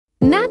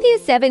Matthew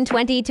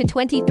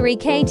 7:20-23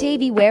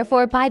 KJV.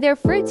 Wherefore by their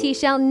fruits ye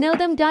shall know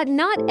them.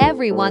 Not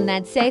every one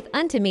that saith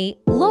unto me,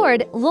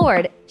 Lord,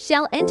 Lord,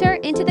 shall enter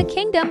into the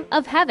kingdom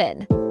of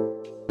heaven,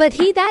 but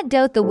he that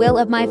doth the will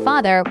of my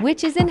Father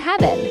which is in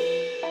heaven.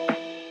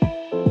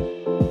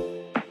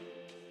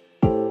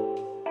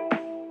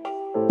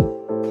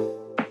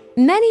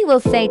 Many will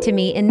say to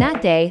me in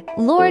that day,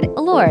 Lord,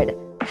 Lord,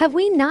 have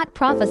we not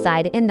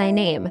prophesied in thy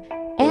name,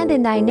 and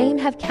in thy name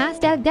have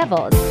cast out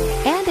devils,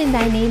 and in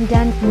thy name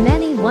done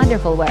many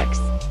wonderful works?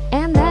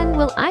 And then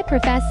will I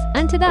profess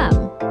unto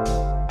them,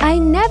 I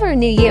never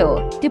knew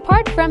you.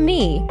 Depart from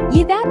me,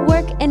 ye that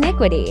work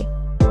iniquity.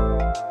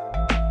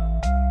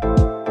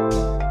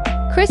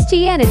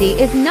 Christianity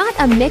is not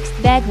a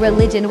mixed bag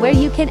religion where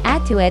you can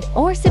add to it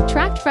or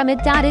subtract from it.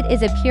 It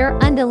is a pure,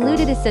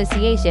 undiluted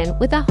association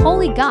with a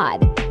holy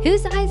God,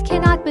 whose eyes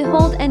cannot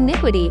behold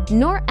iniquity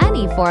nor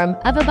any form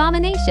of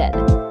abomination.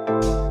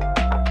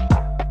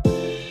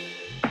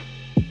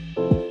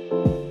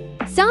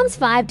 Psalms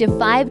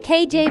 5:5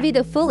 KJV.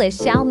 The foolish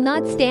shall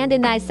not stand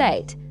in thy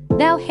sight.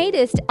 Thou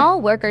hatest all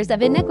workers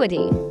of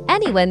iniquity.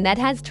 Anyone that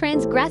has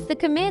transgressed the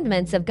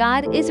commandments of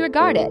God is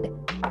regarded.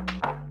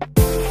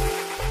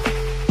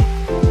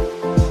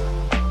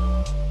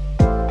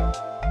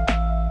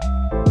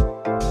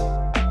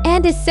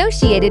 And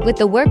associated with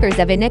the workers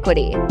of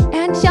iniquity,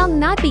 and shall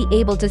not be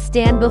able to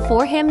stand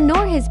before him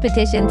nor his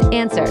petitions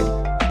answered.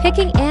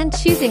 Picking and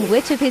choosing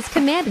which of his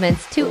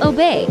commandments to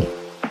obey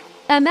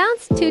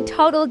amounts to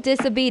total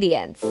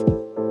disobedience.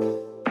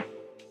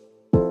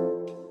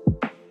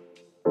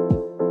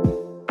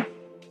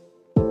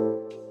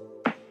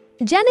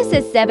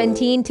 Genesis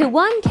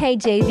 17:1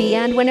 KJV.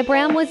 And when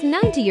Abram was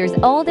 90 years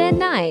old and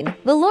 9,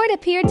 the Lord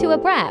appeared to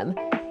Abram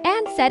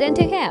and said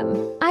unto him,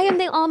 I am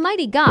the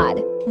Almighty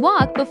God.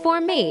 Walk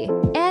before me,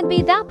 and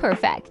be thou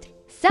perfect.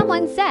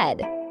 Someone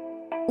said,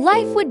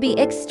 life would be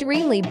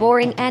extremely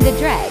boring and a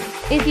drag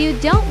if you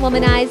don't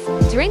womanize,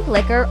 drink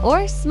liquor,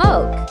 or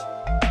smoke.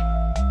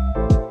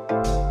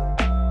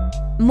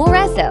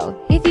 Moreso,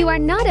 if you are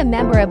not a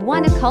member of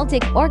one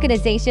occultic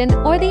organization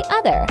or the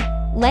other,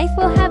 life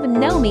will have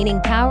no meaning,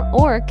 power,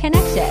 or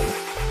connection.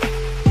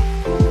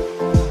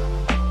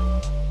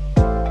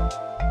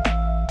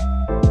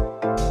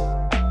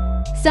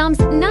 Psalms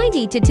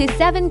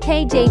 90:7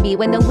 KJV.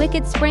 When the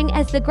wicked spring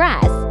as the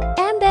grass,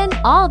 and then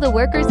all the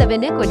workers of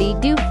iniquity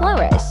do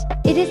flourish,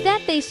 it is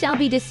that they shall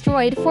be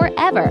destroyed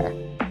forever.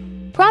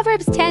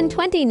 Proverbs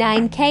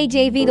 10:29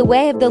 KJV. The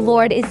way of the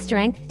Lord is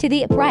strength to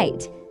the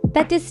upright,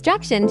 but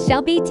destruction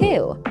shall be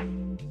to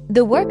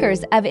the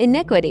workers of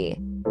iniquity.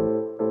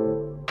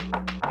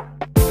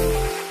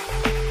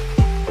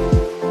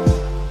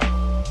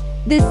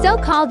 The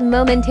so-called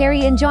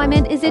momentary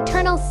enjoyment is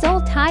eternal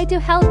soul tied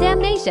to hell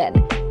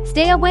damnation.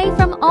 Stay away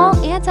from all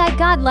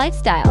anti-God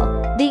lifestyle.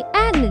 The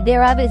end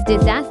thereof is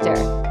disaster.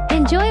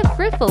 Enjoy a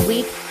fruitful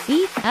week.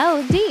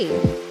 EOD.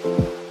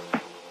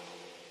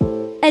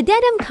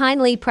 Addendum.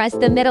 Kindly press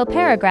the middle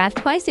paragraph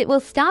twice. It will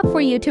stop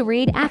for you to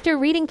read. After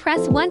reading,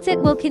 press once.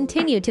 It will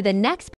continue to the next